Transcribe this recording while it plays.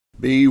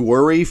Be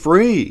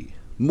worry-free.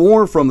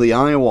 More from the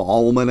Iowa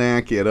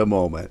Almanac in a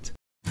moment.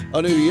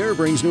 A new year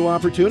brings new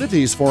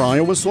opportunities for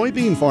Iowa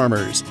soybean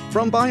farmers.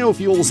 From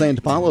biofuels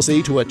and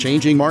policy to a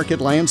changing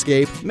market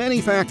landscape,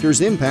 many factors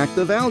impact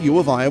the value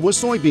of Iowa's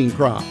soybean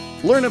crop.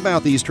 Learn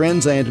about these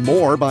trends and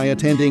more by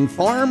attending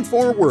Farm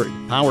Forward,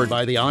 powered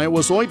by the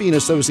Iowa Soybean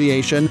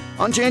Association,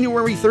 on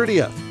January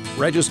 30th.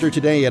 Register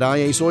today at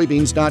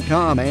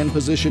iasoybeans.com and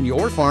position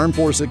your farm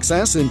for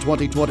success in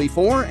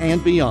 2024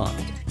 and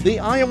beyond. The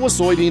Iowa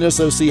Soybean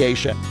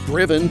Association,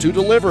 driven to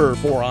deliver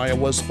for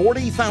Iowa's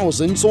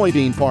 40,000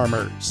 soybean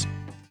farmers.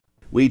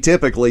 We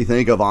typically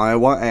think of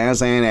Iowa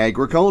as an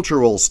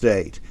agricultural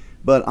state,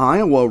 but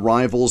Iowa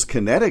rivals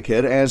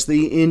Connecticut as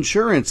the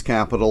insurance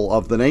capital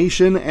of the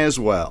nation as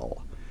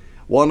well.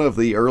 One of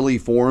the early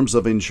forms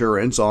of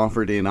insurance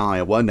offered in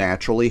Iowa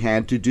naturally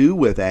had to do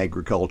with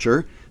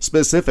agriculture,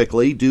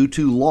 specifically due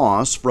to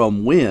loss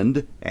from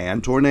wind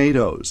and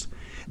tornadoes.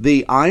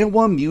 The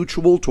Iowa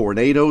Mutual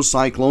Tornado,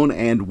 Cyclone,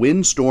 and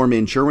Windstorm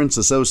Insurance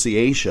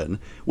Association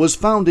was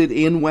founded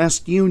in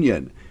West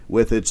Union,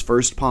 with its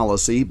first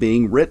policy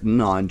being written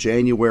on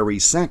January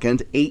 2,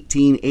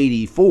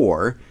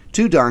 1884,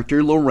 to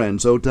Dr.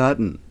 Lorenzo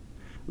Dutton.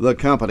 The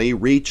company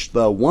reached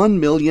the $1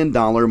 million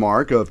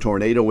mark of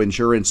tornado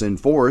insurance in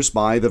force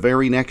by the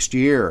very next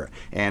year,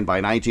 and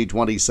by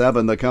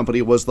 1927 the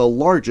company was the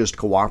largest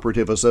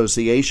cooperative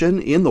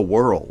association in the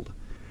world.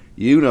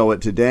 You know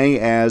it today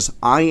as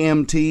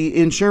IMT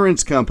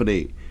Insurance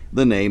Company,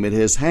 the name it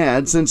has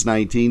had since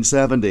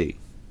 1970.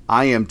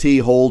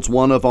 IMT holds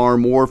one of our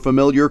more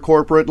familiar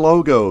corporate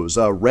logos,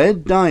 a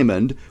red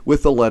diamond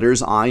with the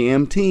letters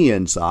IMT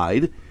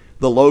inside.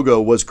 The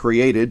logo was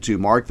created to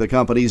mark the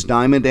company's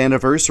diamond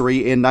anniversary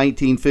in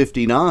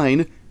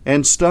 1959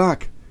 and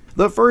stuck.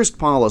 The first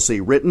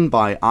policy written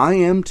by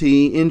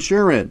IMT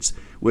Insurance,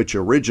 which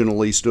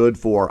originally stood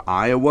for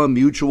Iowa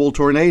Mutual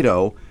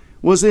Tornado,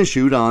 was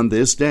issued on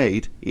this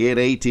date in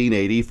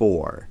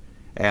 1884.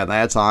 And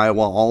that's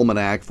Iowa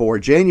Almanac for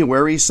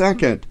January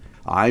 2nd.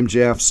 I'm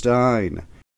Jeff Stein.